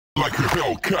Like a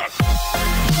Hellcat.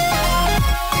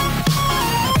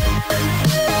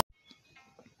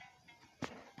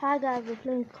 Hi guys, we're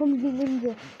playing Clumsy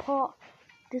Ninja part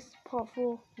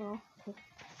 4. No, okay.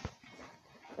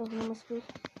 Open number 3.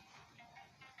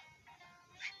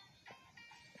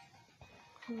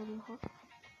 Another hot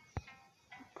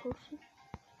potion.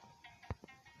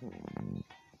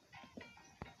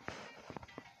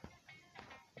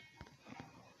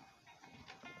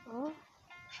 Oh,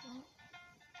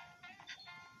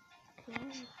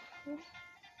 okay.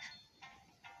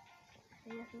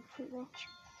 Yeah, fruit now.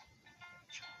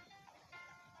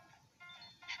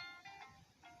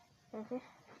 Okay,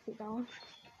 sit down.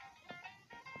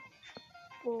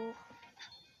 4.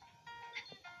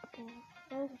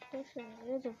 Where's the station?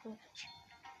 Where's the fish?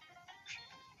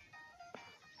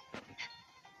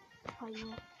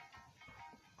 Fire.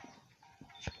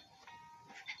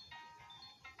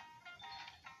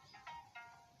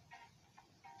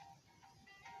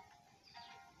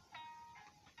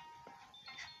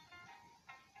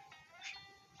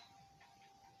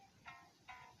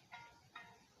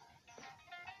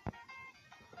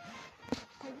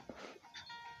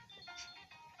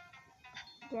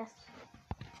 Yes.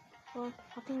 Well,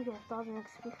 I think we have started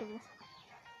next week for this.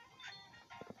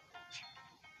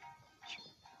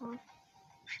 One.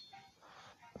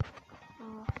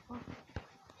 One.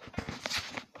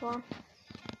 Come on.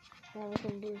 Yeah, we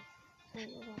can do. So,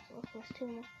 there's 2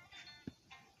 more.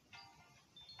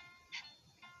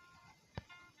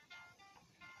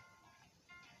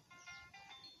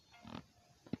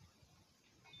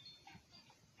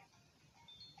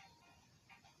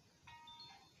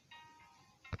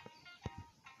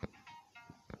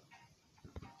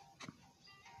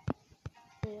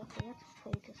 Okay, let's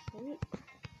play to sleep.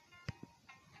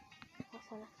 Let's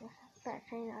start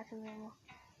training items anymore.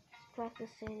 Strike the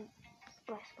same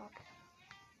splash back.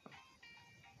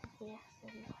 Yes,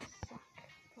 then you suck.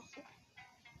 That's it.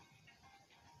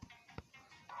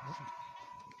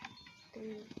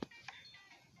 3.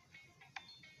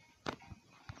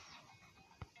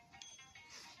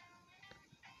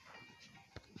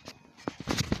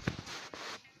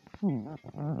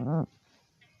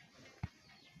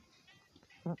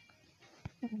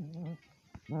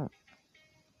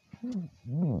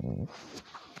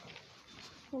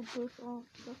 We'll boost all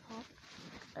the top.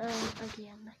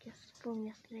 Again, I guess from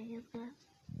yesterday as well.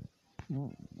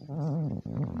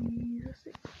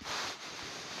 Jesus.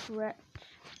 Stretch.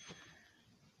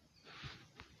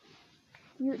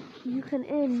 You can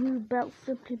earn new belts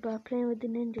simply by playing with the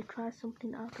ninja. Try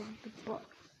something out of the box.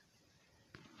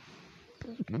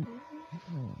 Okay.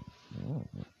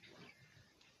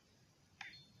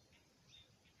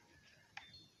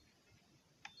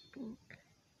 Pink.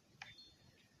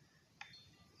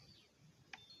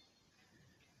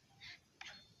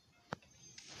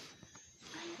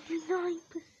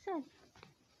 99%.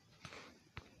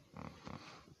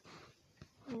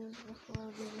 Here's what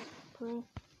I'll do. Play.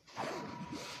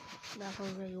 That's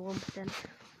already 1%.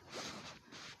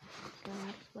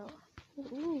 Spell.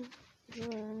 Ooh,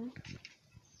 good.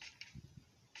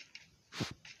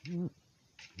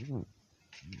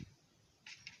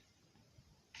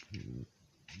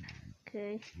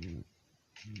 Okay.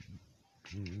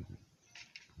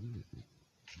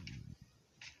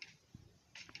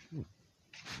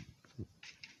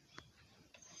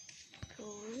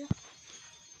 Cool.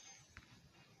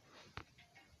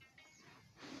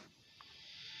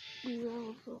 We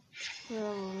also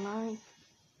level 9.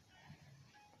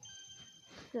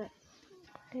 Good.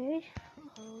 Okay.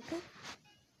 Okay.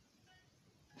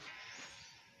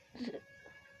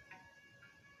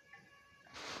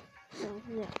 So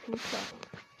yeah, finish up.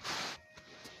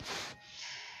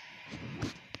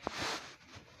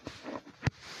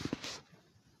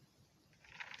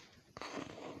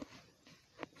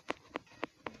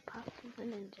 Path of the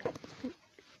ninja.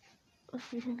 What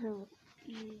do you think I would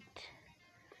eat?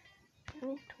 I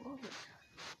need 12.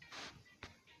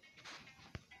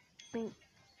 Pink.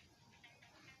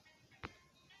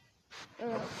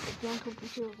 Gentle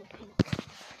Bushy was a pink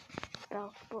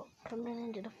belt, but can the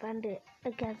ninja defend it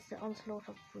against the onslaught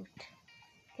of fruit?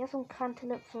 He has some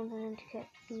cantaloupes on the ninja kit.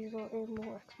 These will earn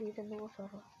more XP than the water.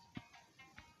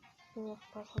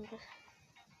 500.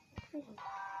 300.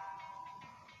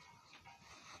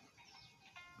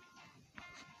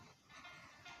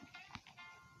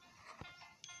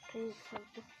 Please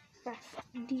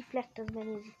deflect as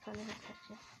many as you can in a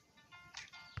section.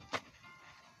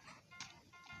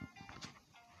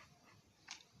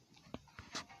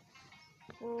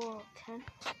 4, 10.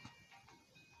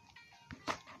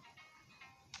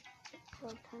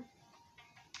 12, 10.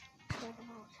 7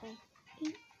 out of 10.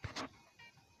 8.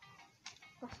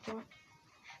 That's Come on.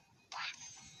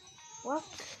 What?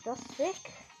 That's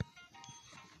sick.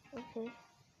 Okay.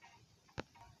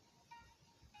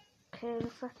 Okay,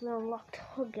 looks like we unlocked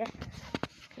Hugger.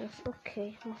 Yes,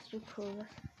 okay, must be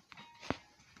progress.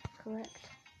 Correct.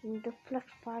 We deflect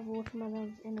 5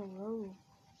 watermelons in a row.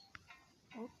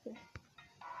 Okay.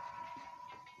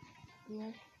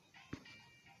 Yeah.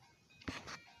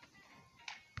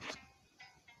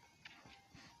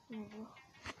 Oh,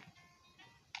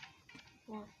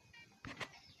 1,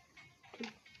 2,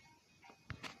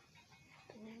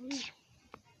 3,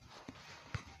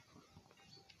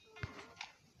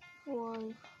 4.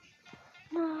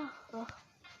 No. Oh.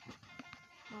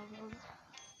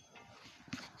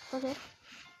 Okay.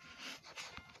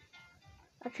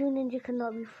 A true ninja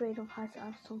cannot be afraid of heights. I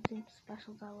have something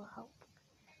special that will help.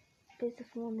 Place a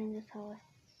small ninja tower.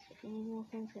 If you need more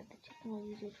things, get the chicken or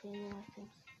use it for any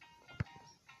items.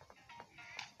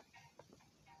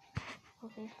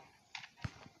 Okay.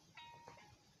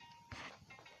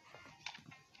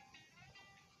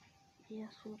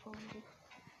 Yes, we'll probably do.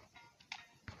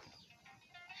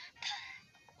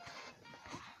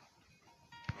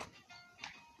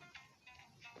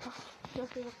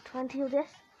 Let's do 20 of this.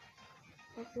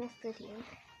 Let's do 38.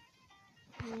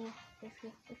 Yeah, let's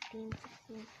go 15,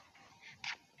 16.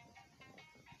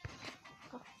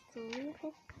 That's 3, I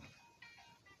think.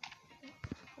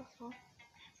 That's 1.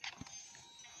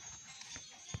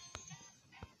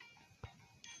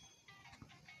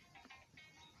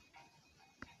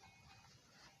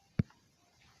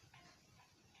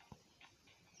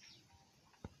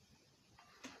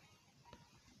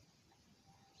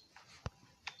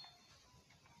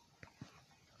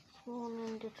 Small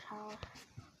ninja tower.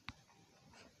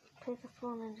 Place a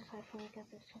small ninja tower when you get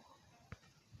this one.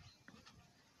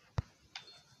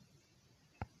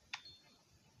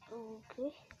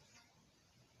 Okay.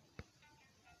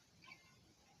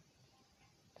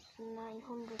 It's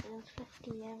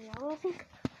 950 area, I think.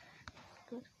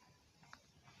 Good.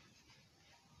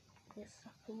 This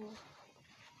second one.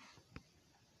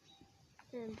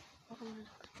 And 100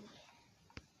 XP.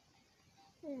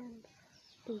 And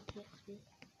 80 XP.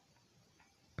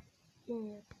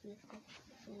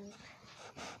 And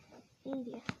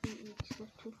 80 XP each, so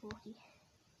 240.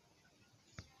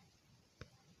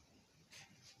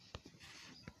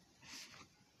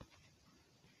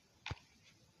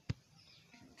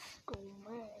 Go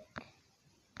back.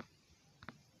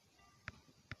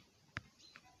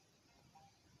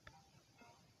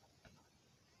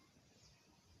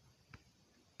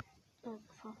 Oh,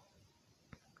 this one.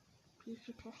 PC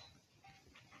test.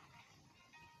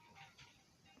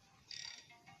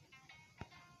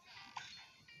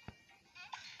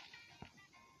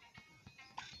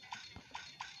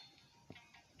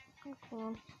 Come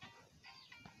on.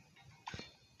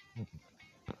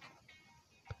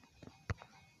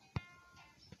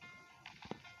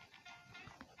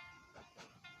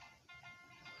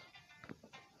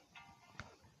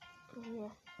 Oh,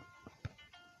 yeah.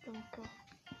 Don't go.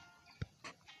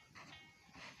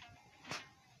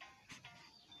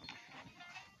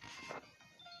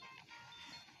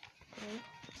 Okay.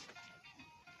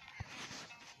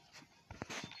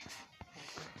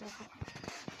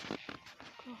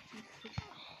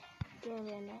 Get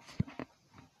in it.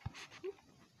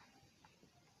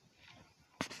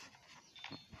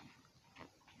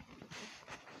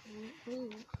 Ooh.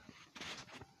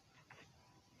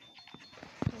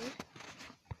 Okay.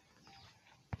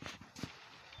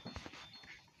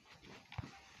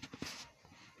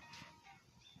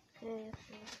 Okay,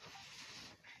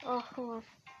 oh, come on.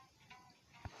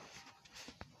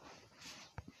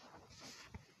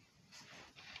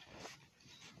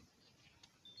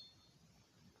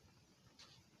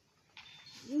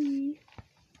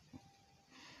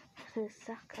 The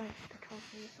sack of the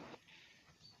trophies.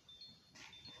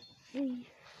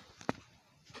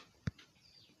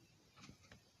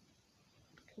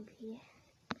 Come here.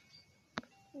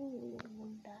 Ooh, I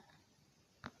want that.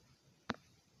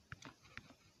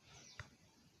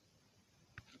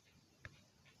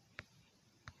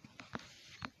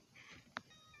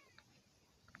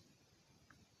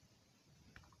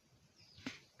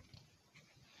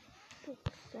 Oh,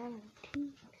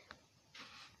 17.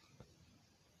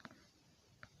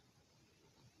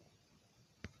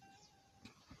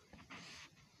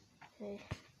 Okay.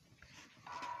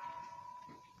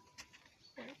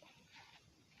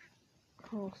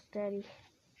 Oh, steady.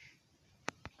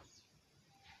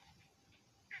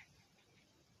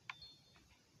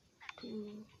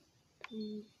 2,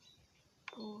 3,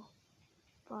 4,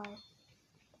 5,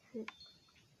 6,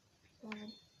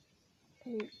 7,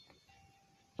 8.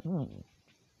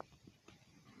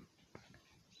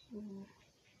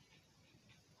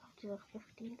 to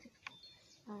 15, 16,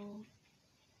 9.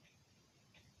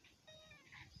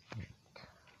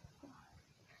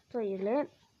 So you learn.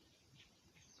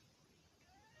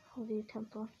 I'll do 10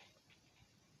 on.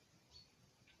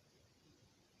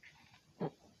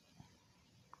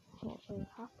 What is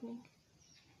happening?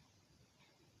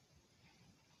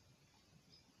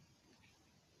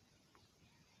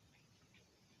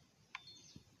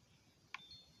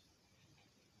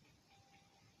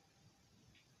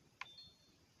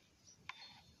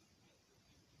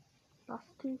 Last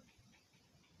 2.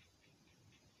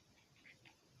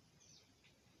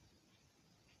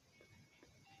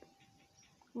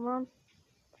 1.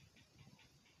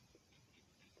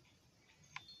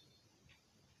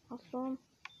 Last 1.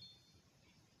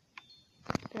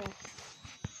 There.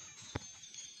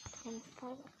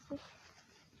 25, 6.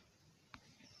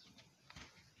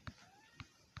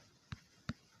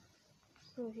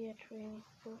 So here training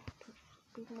for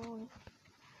good morning.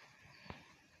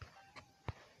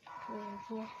 Training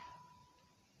here.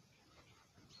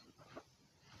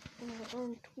 And I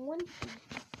earned 20.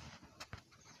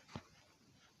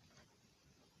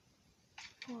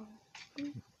 1,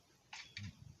 2.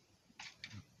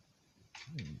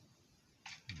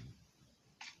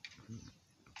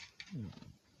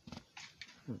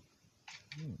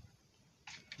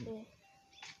 Okay.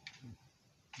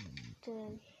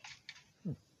 10.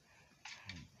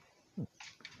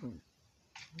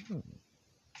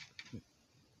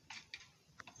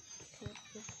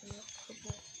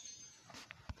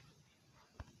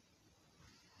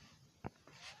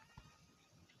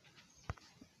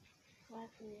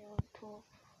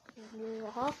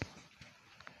 Half.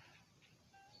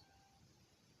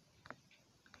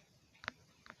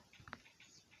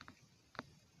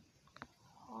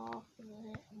 Half of the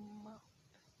amount.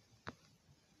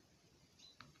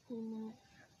 2 minutes.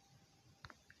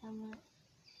 10 minutes.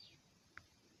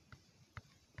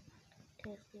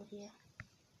 Test video.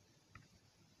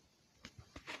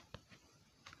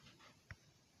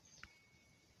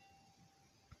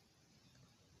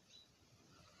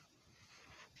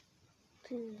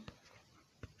 Two.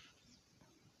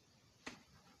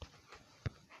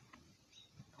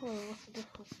 Oh, what's the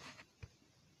difference?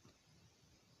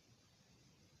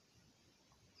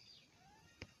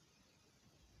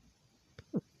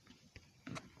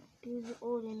 These are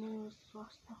all the news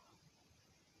faster.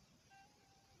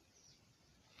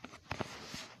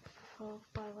 So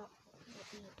buy that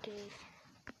day.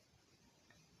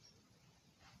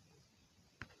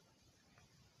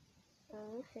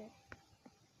 Okay.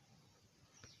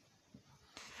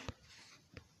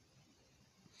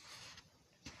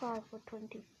 5 for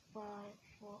 25,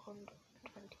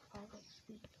 425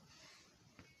 XP.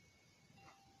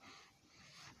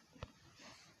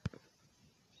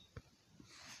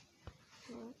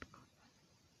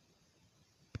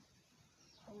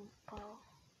 Power.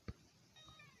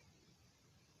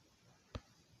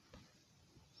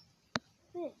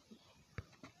 Really?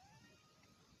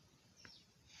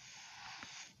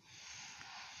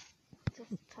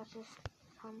 Just touches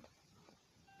hand.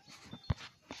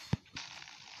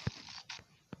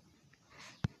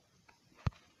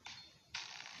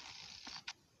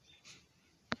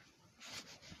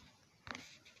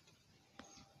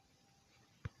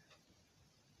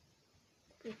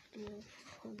 $50,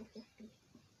 $150.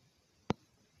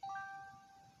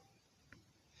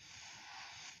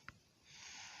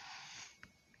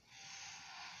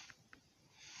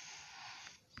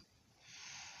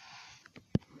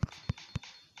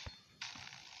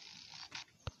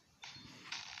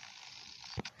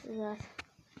 So that's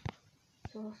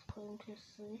just going to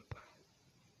sleep.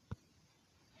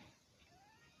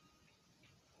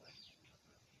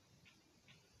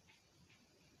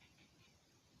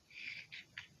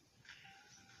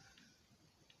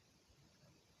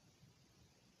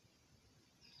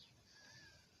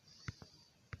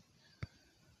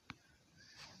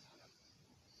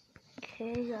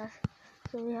 Okay guys,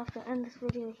 so we have to end this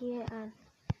video here, and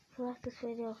if you like this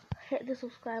video, hit the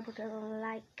subscribe button and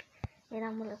like,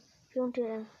 and if you want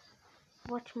to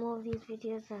watch more of these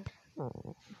videos, and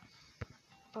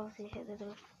obviously hit the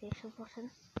notification button.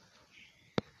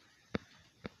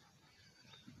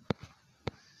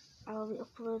 I will be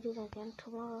uploading again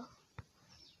tomorrow,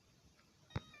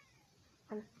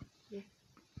 and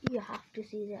you have to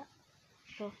see that.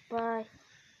 So bye.